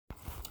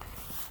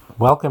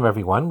Welcome,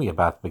 everyone. We are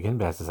about to begin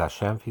B'ezras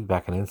Hashem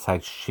Feedback and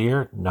Insights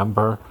Shir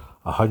number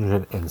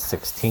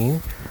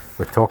 116.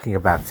 We're talking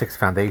about 6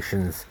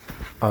 foundations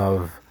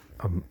of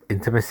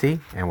intimacy,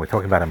 and we're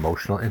talking about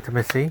emotional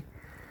intimacy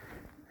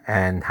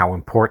and how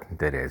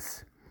important it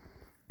is.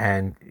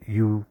 And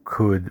you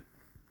could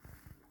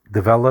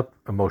develop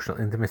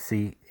emotional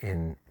intimacy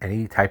in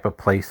any type of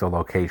place or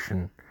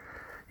location.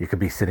 You could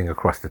be sitting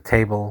across the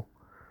table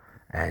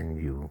and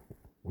you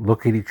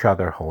look at each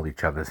other, hold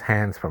each other's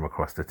hands from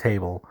across the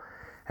table,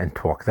 and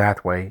talk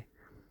that way.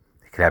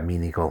 You could have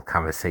meaningful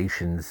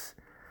conversations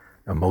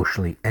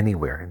emotionally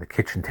anywhere, in the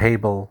kitchen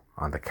table,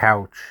 on the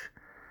couch,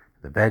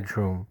 the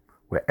bedroom,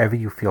 wherever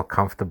you feel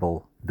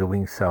comfortable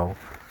doing so.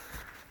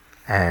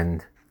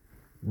 And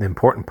the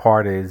important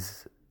part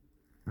is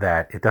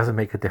that it doesn't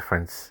make a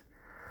difference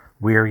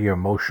where your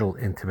emotional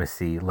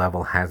intimacy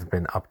level has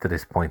been up to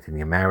this point in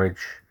your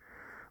marriage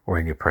or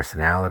in your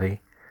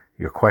personality.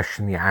 Your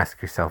question you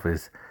ask yourself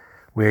is,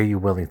 where are you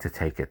willing to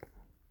take it?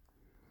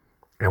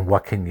 And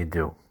what can you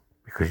do?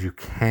 Because you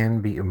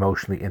can be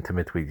emotionally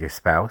intimate with your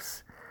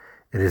spouse.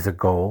 It is a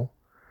goal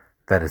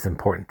that is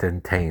important to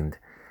attain.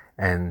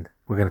 And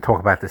we're going to talk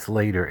about this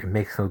later. It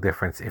makes no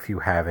difference if you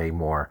have a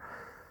more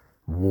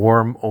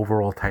warm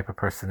overall type of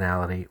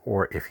personality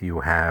or if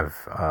you have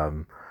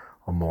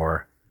a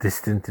more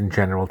distant in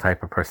general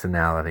type of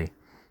personality.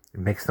 It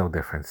makes no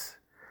difference.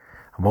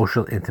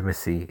 Emotional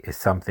intimacy is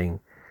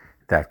something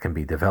that can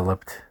be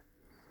developed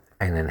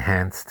and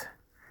enhanced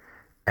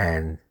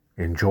and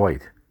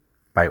enjoyed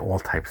by all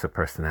types of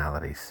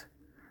personalities,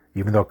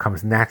 even though it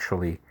comes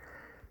naturally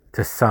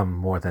to some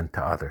more than to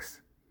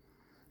others.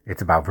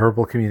 It's about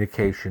verbal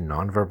communication,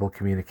 nonverbal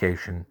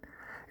communication.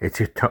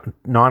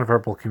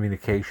 Nonverbal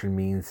communication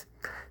means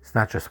it's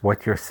not just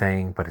what you're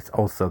saying, but it's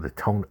also the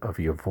tone of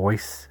your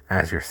voice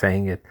as you're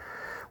saying it,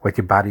 what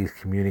your body is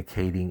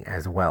communicating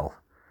as well,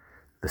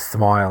 the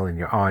smile in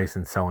your eyes,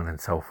 and so on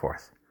and so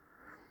forth.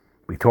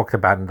 We talked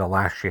about in the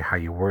last year how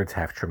your words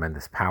have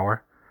tremendous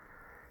power,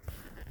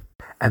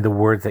 and the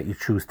words that you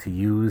choose to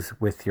use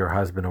with your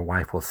husband or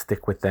wife will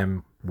stick with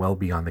them well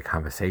beyond the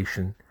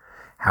conversation.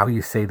 How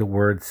you say the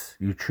words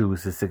you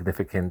choose is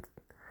significant.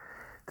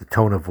 The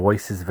tone of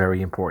voice is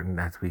very important,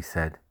 as we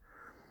said.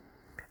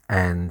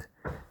 And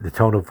the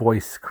tone of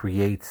voice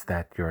creates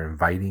that you're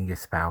inviting your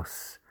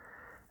spouse,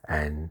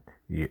 and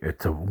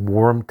it's a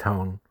warm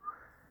tone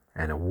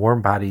and a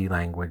warm body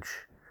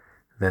language.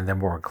 Then they're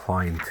more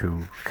inclined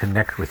to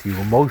connect with you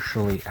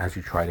emotionally as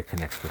you try to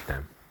connect with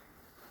them.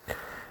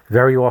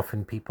 Very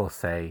often people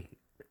say,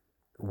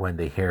 when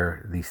they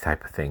hear these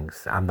type of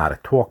things, I'm not a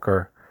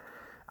talker,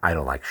 I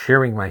don't like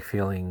sharing my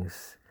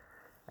feelings,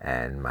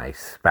 and my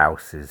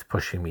spouse is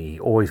pushing me, he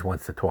always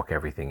wants to talk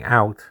everything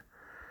out.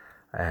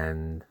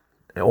 And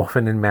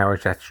often in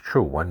marriage that's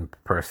true. One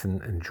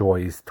person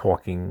enjoys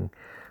talking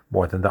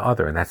more than the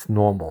other, and that's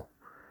normal.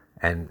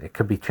 And it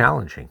could be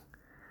challenging.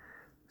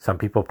 Some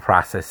people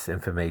process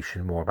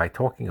information more by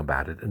talking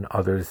about it, and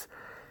others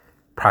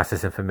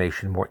process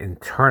information more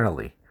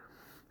internally,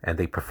 and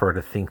they prefer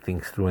to think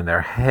things through in their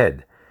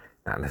head,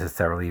 not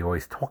necessarily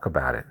always talk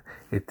about it.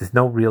 There's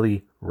no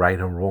really right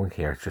or wrong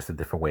here. It's just a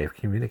different way of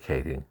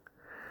communicating.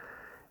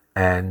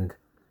 And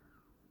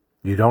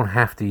you don't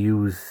have to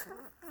use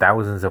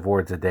thousands of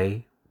words a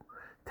day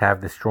to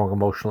have this strong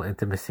emotional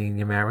intimacy in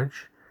your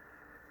marriage.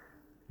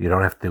 You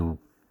don't have to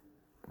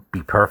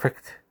be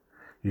perfect.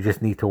 You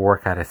just need to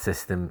work out a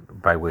system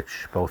by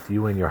which both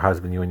you and your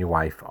husband, you and your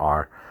wife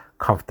are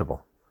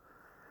comfortable.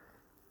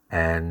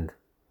 And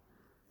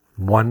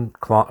one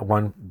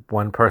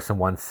person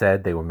once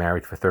said they were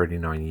married for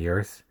 39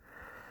 years.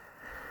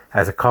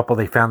 As a couple,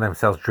 they found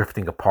themselves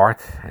drifting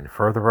apart and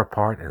further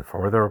apart and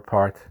further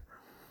apart.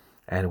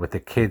 And with the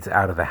kids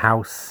out of the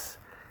house,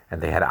 and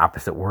they had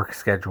opposite work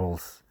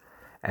schedules,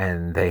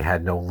 and they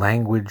had no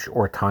language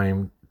or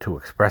time to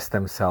express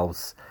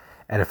themselves,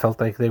 and it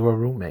felt like they were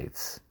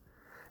roommates.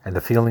 And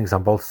the feelings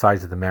on both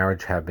sides of the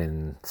marriage have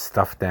been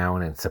stuffed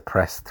down and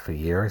suppressed for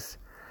years.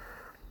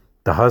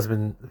 The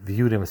husband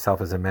viewed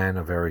himself as a man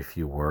of very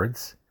few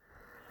words.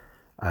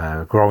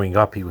 Growing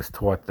up, he was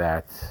taught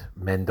that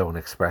men don't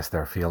express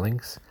their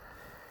feelings.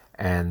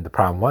 And the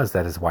problem was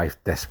that his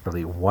wife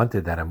desperately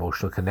wanted that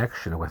emotional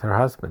connection with her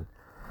husband.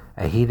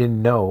 And he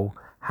didn't know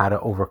how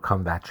to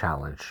overcome that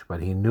challenge.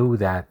 But he knew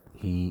that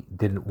he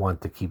didn't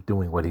want to keep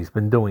doing what he's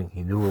been doing.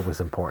 He knew it was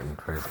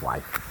important for his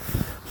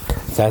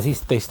wife. So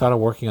as they started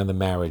working on the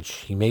marriage,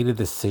 he made a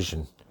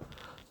decision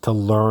to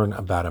learn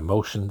about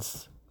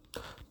emotions,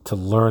 to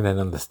learn and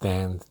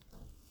understand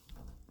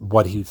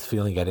what he was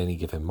feeling at any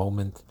given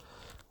moment.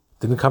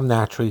 Didn't come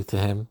naturally to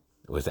him.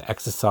 It was an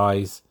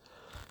exercise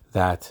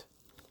that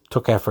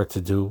took effort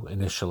to do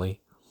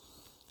initially.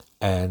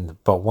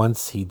 But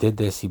once he did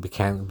this, he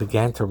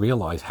began to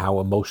realize how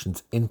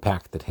emotions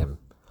impacted him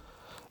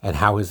and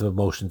how his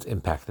emotions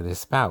impacted his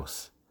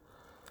spouse.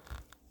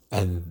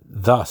 And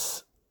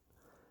thus,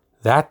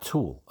 that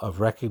tool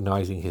of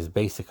recognizing his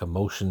basic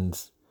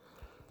emotions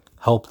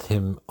helped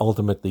him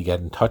ultimately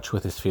get in touch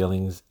with his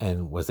feelings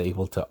and was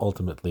able to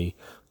ultimately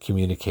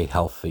communicate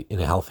in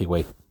a healthy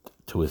way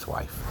to his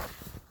wife.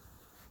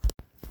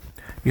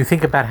 You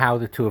think about how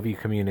the two of you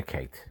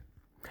communicate.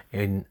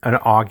 In an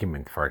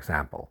argument, for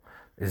example,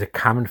 is it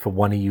common for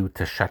one of you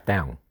to shut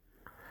down?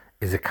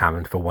 Is it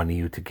common for one of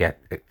you to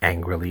get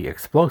angrily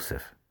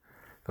explosive?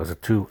 Those are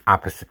two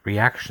opposite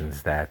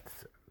reactions that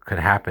could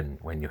happen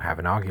when you have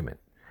an argument.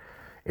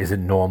 Is it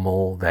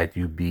normal that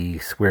you be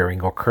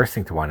swearing or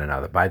cursing to one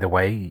another? By the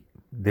way,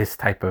 this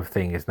type of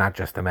thing is not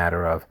just a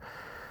matter of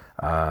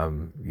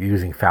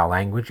using foul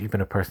language.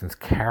 Even a person's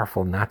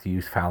careful not to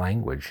use foul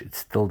language, it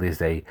still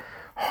is a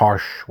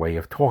harsh way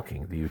of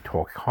talking. Do you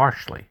talk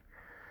harshly?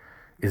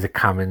 Is it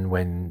common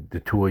when the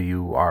two of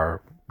you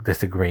are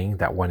disagreeing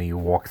that one of you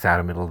walks out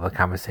in the middle of the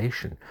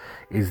conversation?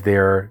 Is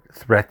there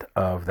threat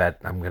of that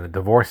I'm going to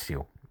divorce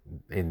you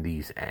in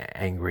these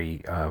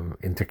angry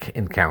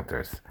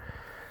encounters?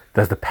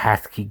 Does the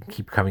past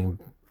keep coming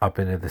up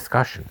in a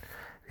discussion?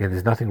 Again,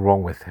 there's nothing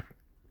wrong with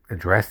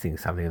addressing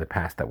something in the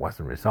past that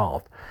wasn't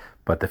resolved,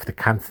 but if the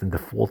constant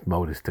default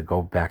mode is to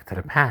go back to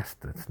the past,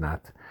 it's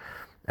not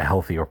a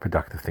healthy or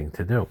productive thing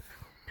to do.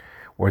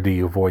 Or do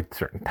you avoid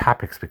certain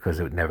topics because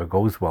it never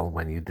goes well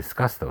when you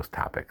discuss those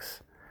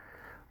topics?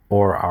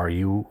 Or are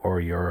you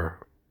or your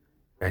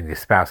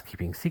spouse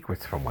keeping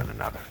secrets from one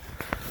another?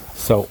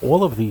 So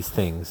all of these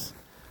things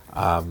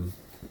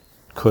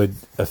could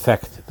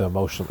affect the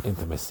emotional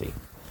intimacy.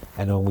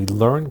 And when we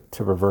learn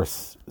to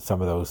reverse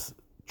some of those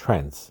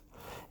trends,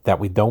 that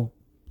we don't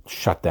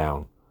shut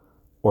down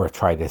or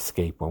try to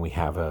escape when we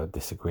have a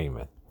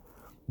disagreement.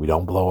 We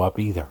don't blow up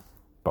either,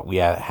 but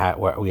we are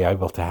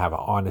able to have an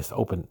honest,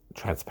 open,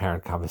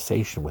 transparent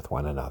conversation with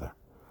one another.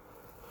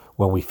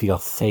 When we feel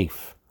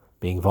safe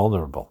being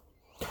vulnerable,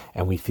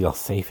 and we feel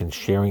safe in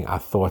sharing our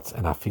thoughts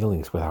and our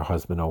feelings with our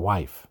husband or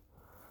wife.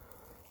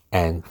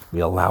 And we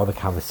allow the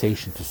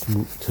conversation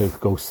to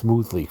go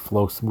smoothly,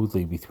 flow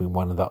smoothly between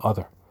one and the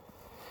other.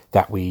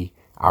 That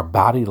our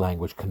body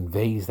language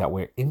conveys that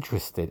we're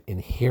interested in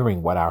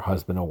hearing what our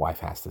husband or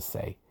wife has to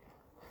say.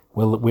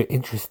 We're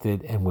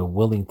interested and we're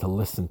willing to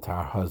listen to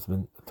our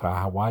husband, to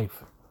our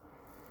wife.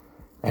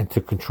 And to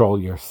control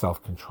your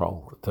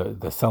self-control. Your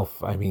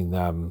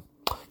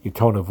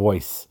tone of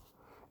voice,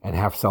 and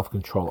have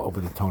self-control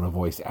over the tone of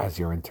voice as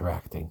you're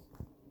interacting.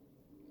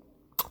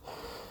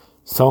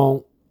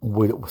 So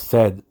it was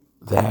said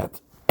that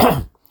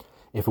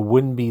if I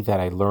wouldn't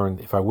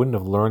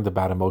have learned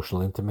about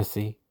emotional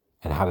intimacy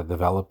and how to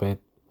develop it,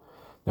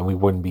 then we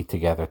wouldn't be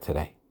together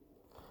today.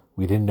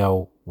 We didn't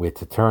know where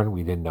to turn.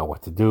 We didn't know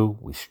what to do.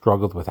 We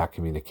struggled with our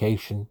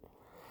communication.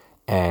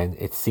 And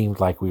it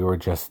seemed like we were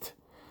just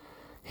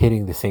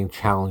hitting the same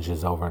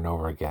challenges over and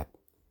over again.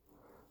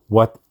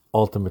 What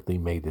ultimately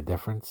made the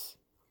difference?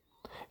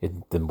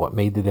 What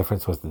made the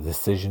difference was the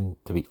decision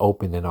to be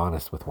open and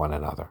honest with one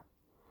another.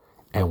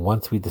 And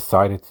once we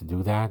decided to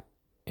do that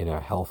in a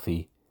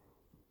healthy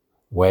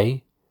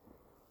way,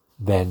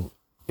 then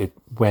it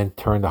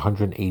turned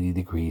 180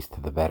 degrees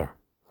to the better.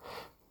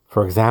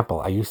 For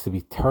example, I used to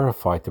be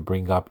terrified to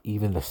bring up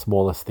even the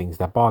smallest things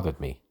that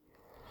bothered me.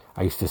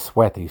 I used to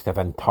sweat. I used to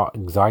have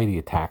anxiety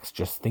attacks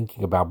just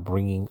thinking about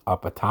bringing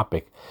up a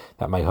topic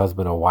that my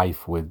husband or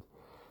wife would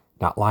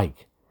not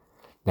like.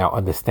 Now,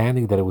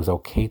 understanding that it was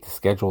okay to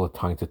schedule a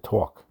time to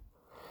talk,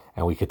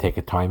 and we could take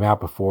a time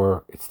out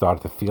before it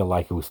started to feel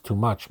like it was too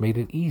much, made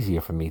it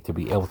easier for me to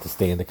be able to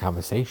stay in the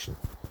conversation.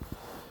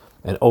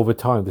 And over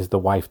time, this is the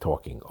wife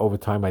talking. Over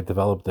time, I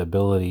developed the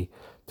ability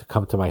to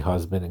come to my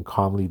husband and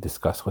calmly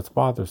discuss what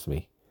bothers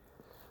me.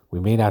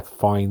 We may not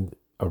find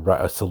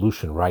a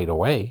solution right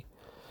away,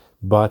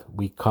 but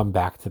we come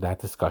back to that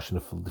discussion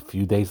a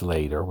few days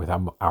later with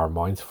our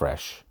minds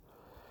fresh.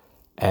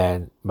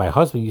 And my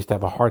husband used to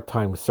have a hard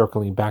time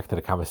circling back to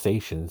the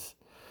conversations.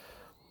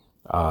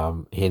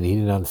 And he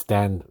didn't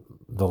understand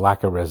the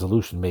lack of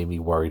resolution made me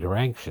worried or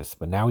anxious.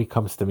 But now he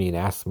comes to me and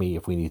asks me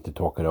if we need to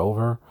talk it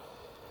over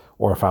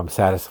or if I'm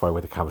satisfied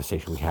with the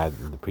conversation we had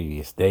in the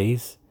previous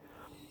days.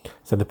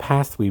 So in the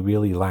past, we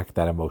really lacked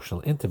that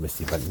emotional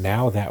intimacy. But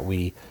now that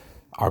we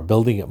are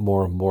building it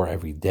more and more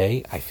every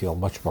day, I feel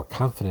much more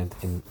confident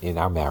in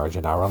our marriage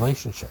and our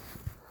relationship.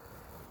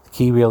 The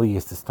key really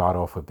is to start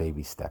off with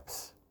baby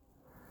steps.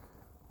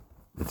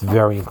 It's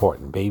very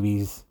important.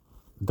 Babies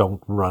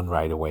don't run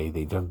right away.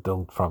 They don't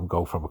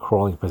go from a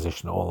crawling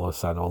position all of a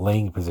sudden, or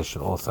laying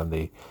position all of a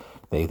sudden.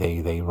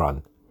 They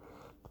run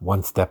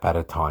one step at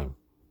a time.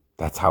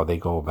 That's how they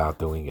go about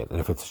doing it. And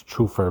if it's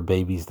true for a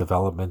baby's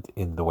development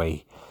in the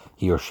way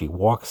he or she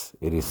walks,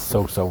 it is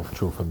so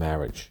true for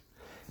marriage.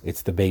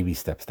 It's the baby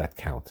steps that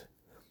count.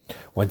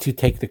 Once you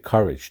take the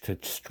courage to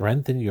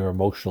strengthen your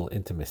emotional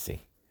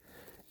intimacy,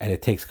 and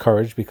it takes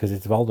courage because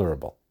it's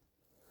vulnerable,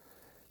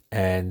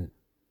 and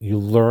you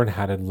learn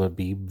how to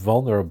be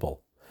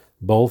vulnerable,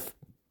 both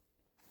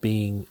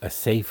being a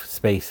safe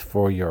space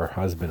for your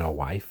husband or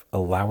wife,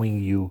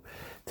 allowing you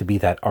to be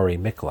that Ari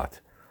Miklat,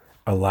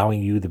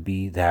 allowing you to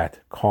be that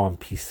calm,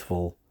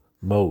 peaceful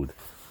mode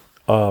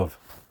of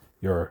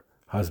your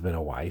husband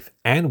or wife,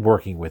 and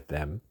working with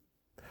them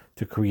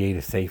to create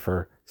a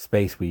safer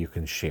space where you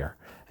can share.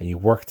 And you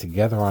work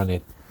together on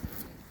it,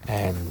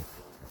 and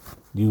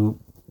you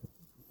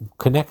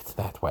connect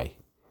that way.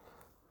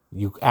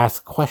 You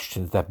ask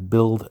questions that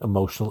build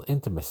emotional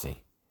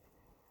intimacy.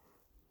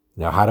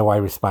 Now, how do I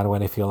respond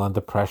when I feel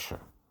under pressure?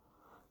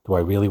 Do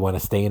I really want to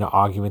stay in an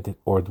argument,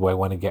 or do I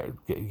want to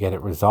get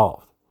it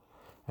resolved?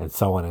 And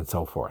so on and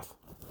so forth.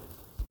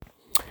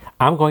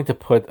 I'm going to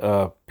put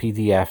a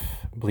PDF,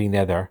 Bli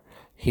Neder,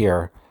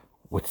 here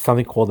with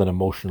something called an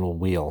emotional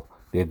wheel.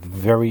 They're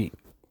very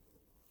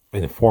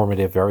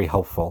informative, very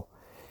helpful.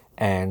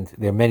 And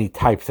there are many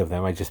types of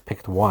them. I just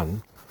picked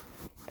one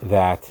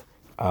that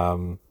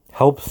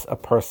helps a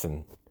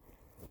person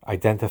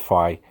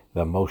identify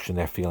the emotion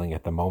they're feeling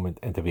at the moment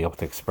and to be able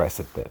to express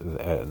it,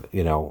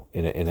 in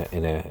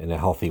a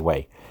healthy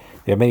way.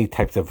 There are many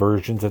types of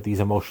versions of these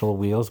emotional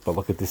wheels, but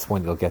look at this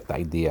one, you'll get the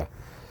idea.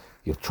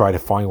 You'll try to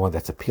find one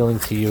that's appealing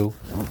to you,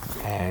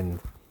 and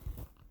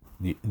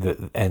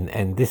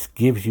this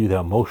gives you the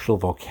emotional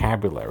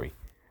vocabulary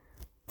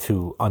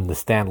to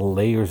understand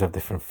layers of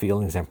different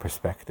feelings and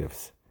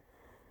perspectives,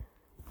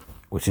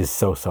 which is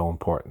so, so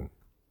important.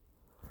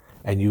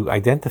 And you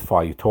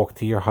talk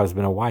to your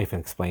husband or wife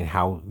and explain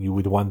how you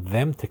would want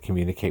them to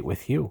communicate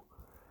with you.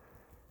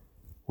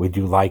 Would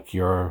you like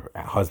your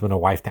husband or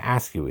wife to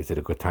ask you, is it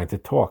a good time to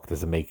talk?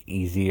 Does it make it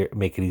easier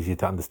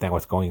to understand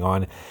what's going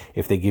on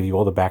if they give you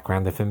all the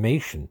background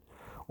information?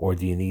 Or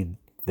do you need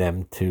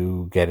them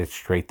to get it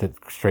straight to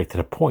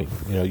the point?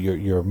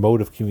 Your mode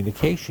of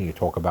communication, you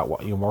talk about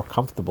what you're more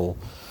comfortable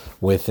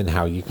with and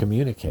how you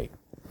communicate.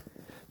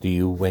 Do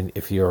you,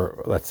 if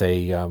you're, let's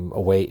say,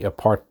 away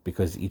apart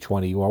because each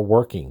one of you are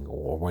working,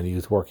 or one of you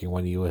is working,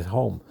 one of you is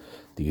home,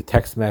 do you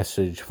text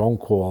message, phone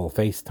call,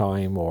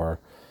 FaceTime, or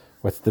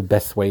what's the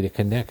best way to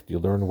connect? You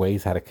learn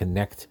ways how to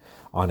connect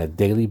on a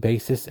daily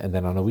basis and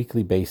then on a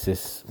weekly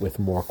basis with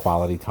more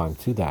quality time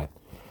to that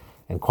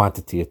and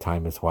quantity of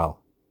time as well.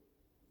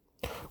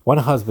 One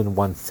husband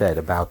once said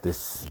about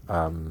this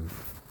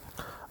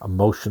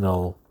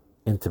emotional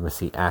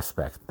intimacy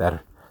aspect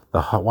that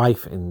the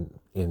wife in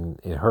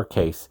her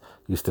case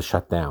used to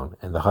shut down,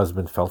 and the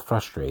husband felt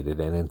frustrated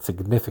and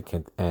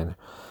insignificant and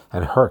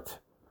hurt,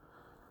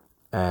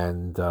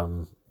 and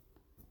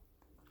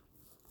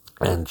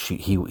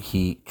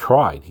he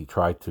tried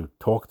to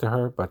talk to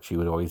her, but she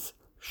would always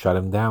shut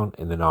him down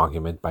in an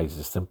argument by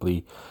just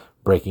simply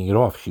breaking it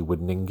off. She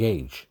wouldn't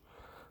engage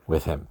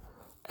with him,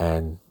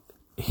 and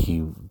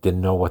he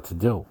didn't know what to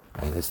do,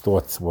 and his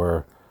thoughts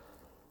were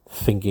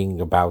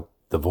thinking about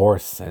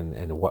divorce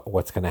and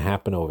what's going to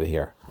happen over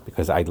here,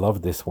 because I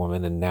love this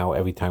woman, and now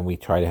every time we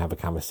try to have a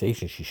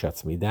conversation, she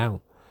shuts me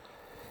down.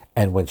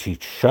 And when she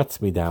shuts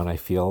me down, I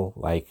feel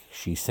like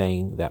she's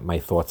saying that my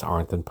thoughts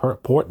aren't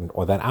important,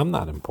 or that I'm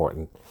not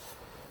important.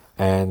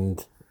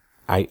 And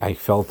I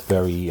felt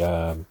very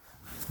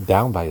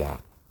down by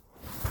that.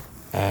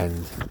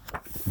 And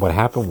what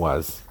happened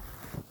was,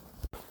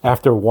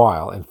 after a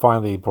while, and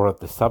finally brought up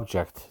the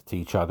subject to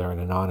each other in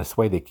an honest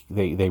way,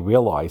 they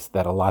realized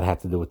that a lot had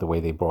to do with the way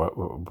they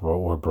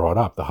were brought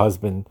up. The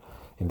husband,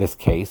 in this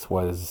case,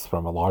 was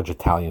from a large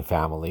Italian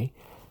family.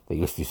 They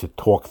used to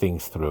talk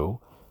things through,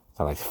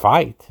 sometimes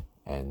fight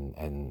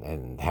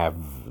and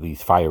have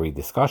these fiery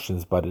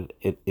discussions, but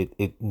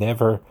it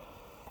never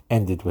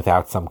ended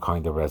without some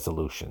kind of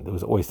resolution. There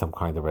was always some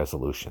kind of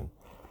resolution.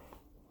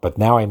 But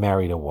now I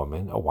married a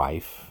woman, a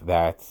wife,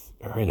 that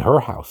in her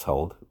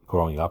household,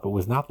 growing up, it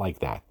was not like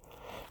that.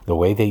 The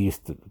way they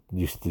used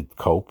to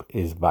cope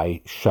is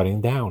by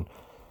shutting down.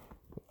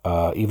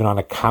 Even on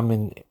a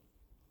common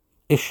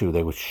issue,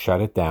 they would shut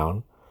it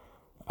down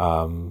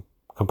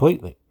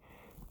completely.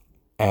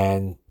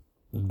 And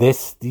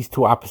these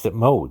two opposite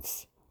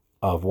modes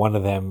of one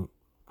of them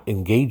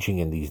engaging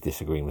in these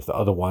disagreements, the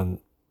other one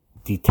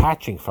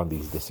detaching from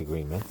these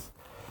disagreements,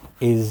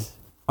 is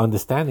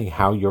understanding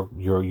how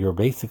you're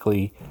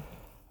basically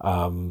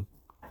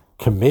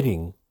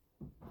committing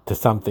to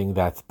something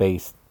that's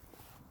based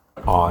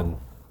on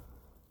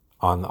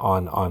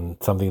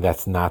something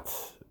that's not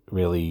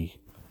really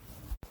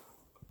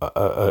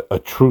a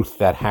truth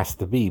that has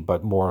to be,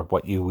 but more of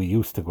what you were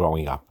used to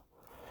growing up.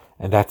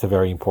 And that's a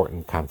very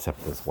important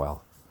concept as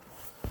well.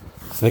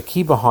 So the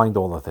key behind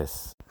all of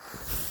this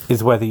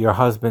is whether you're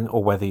husband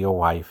or whether you're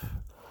wife,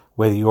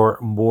 whether you're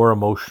more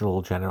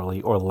emotional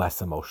generally or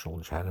less emotional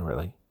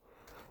generally,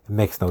 it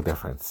makes no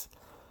difference.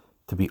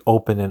 To be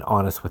open and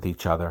honest with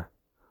each other,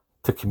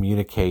 to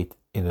communicate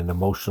in an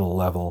emotional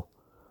level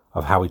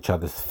of how each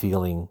other's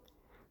feeling,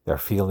 their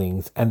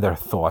feelings and their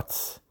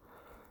thoughts,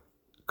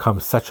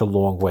 comes such a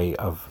long way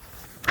of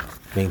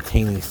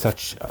maintaining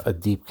such a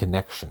deep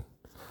connection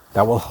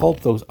that will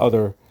help those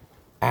other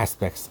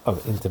aspects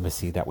of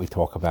intimacy that we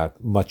talk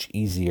about much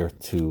easier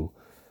to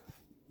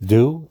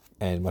do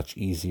and much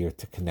easier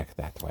to connect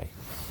that way.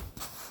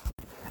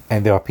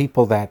 And there are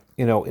people that,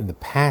 in the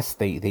past,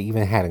 they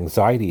even had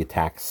anxiety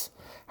attacks.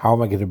 How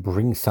am I going to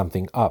bring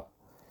something up?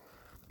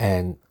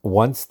 And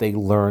once they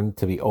learned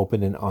to be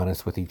open and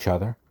honest with each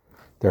other,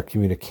 their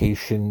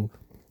communication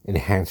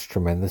enhanced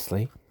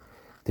tremendously.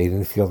 They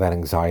didn't feel that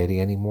anxiety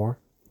anymore,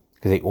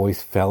 because they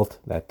always felt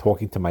that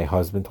talking to my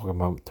husband,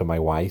 talking to my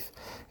wife,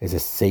 is a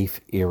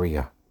safe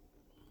area.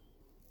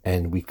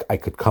 and I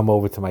could come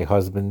over to my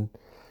husband,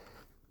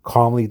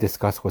 calmly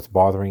discuss what's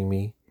bothering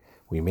me.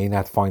 We may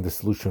not find a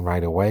solution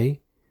right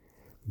away,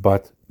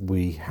 but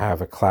we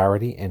have a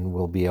clarity and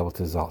we'll be able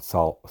to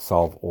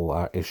solve all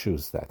our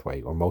issues that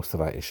way, or most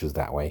of our issues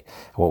that way.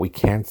 And what we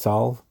can't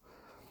solve,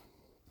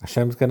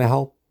 Hashem's going to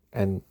help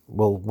and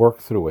we'll work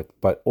through it,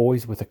 but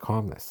always with a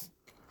calmness.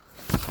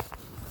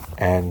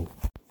 And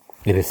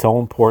it is so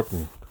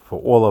important for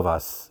all of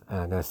us, and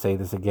I'm going to say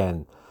this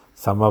again,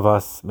 some of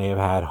us may have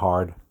had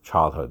hard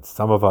childhoods.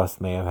 Some of us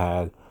may have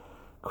had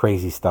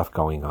crazy stuff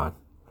going on.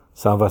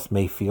 Some of us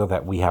may feel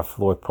that we have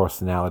flawed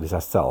personalities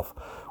ourselves,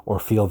 or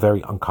feel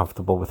very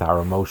uncomfortable with our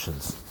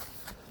emotions.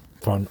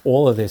 From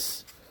all of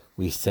this,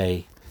 we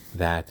say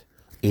that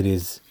it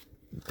is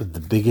the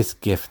biggest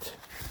gift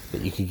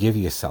that you could give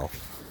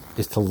yourself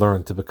is to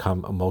learn to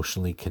become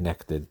emotionally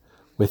connected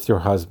with your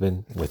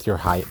husband, with your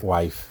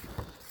wife,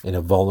 in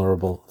a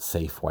vulnerable,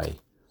 safe way.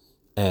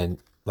 And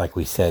like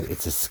we said,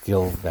 it's a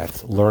skill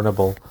that's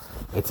learnable.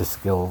 It's a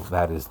skill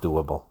that is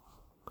doable.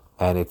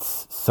 And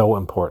it's so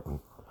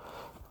important.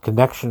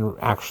 Connection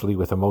actually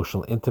with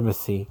emotional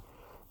intimacy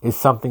is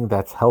something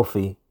that's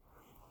healthy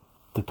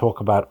to talk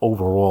about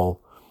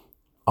overall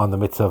on the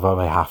mitzvah of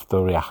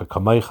Ve'ahavta L'Reacha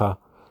Kamocha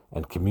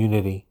and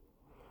community.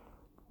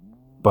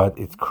 But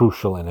it's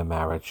crucial in a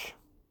marriage.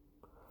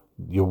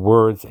 Your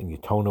words and your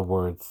tone of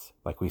words,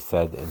 like we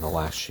said in the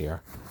last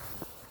year,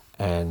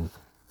 and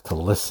to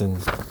listen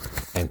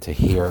and to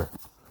hear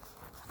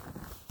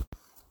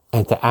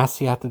and to ask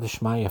Siyata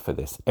D'Shmaya for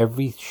this.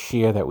 Every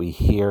shir that we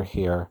hear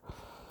here,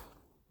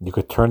 you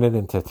could turn it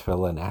into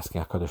tefillah and ask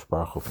HaKadosh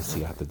Baruch Hu for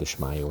Siyata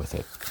D'Shmaya with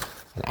it.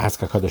 And ask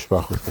HaKadosh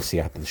Baruch Hu for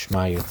Siyata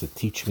D'Shmaya to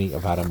teach me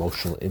about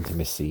emotional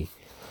intimacy,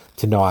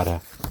 to know how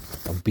to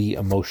be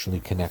emotionally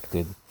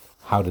connected,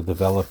 how to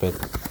develop it.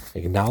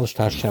 Acknowledge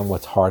to Hashem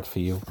what's hard for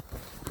you,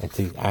 and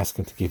to ask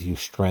Him to give you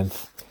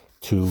strength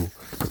to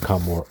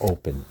become more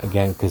open.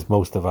 Again, because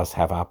most of us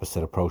have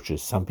opposite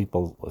approaches. Some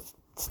people,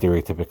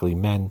 stereotypically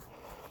men,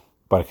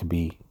 but it could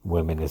be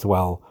women as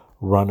well,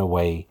 run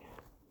away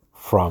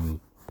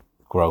from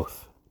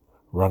growth,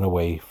 run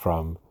away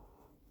from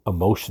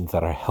emotions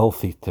that are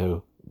healthy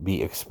to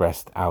be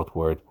expressed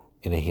outward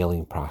in a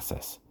healing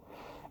process.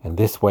 And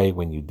this way,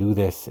 when you do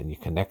this and you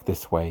connect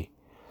this way,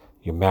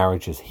 your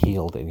marriage is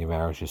healed and your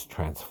marriage is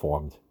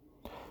transformed.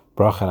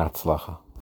 Bracha and Atzlacha.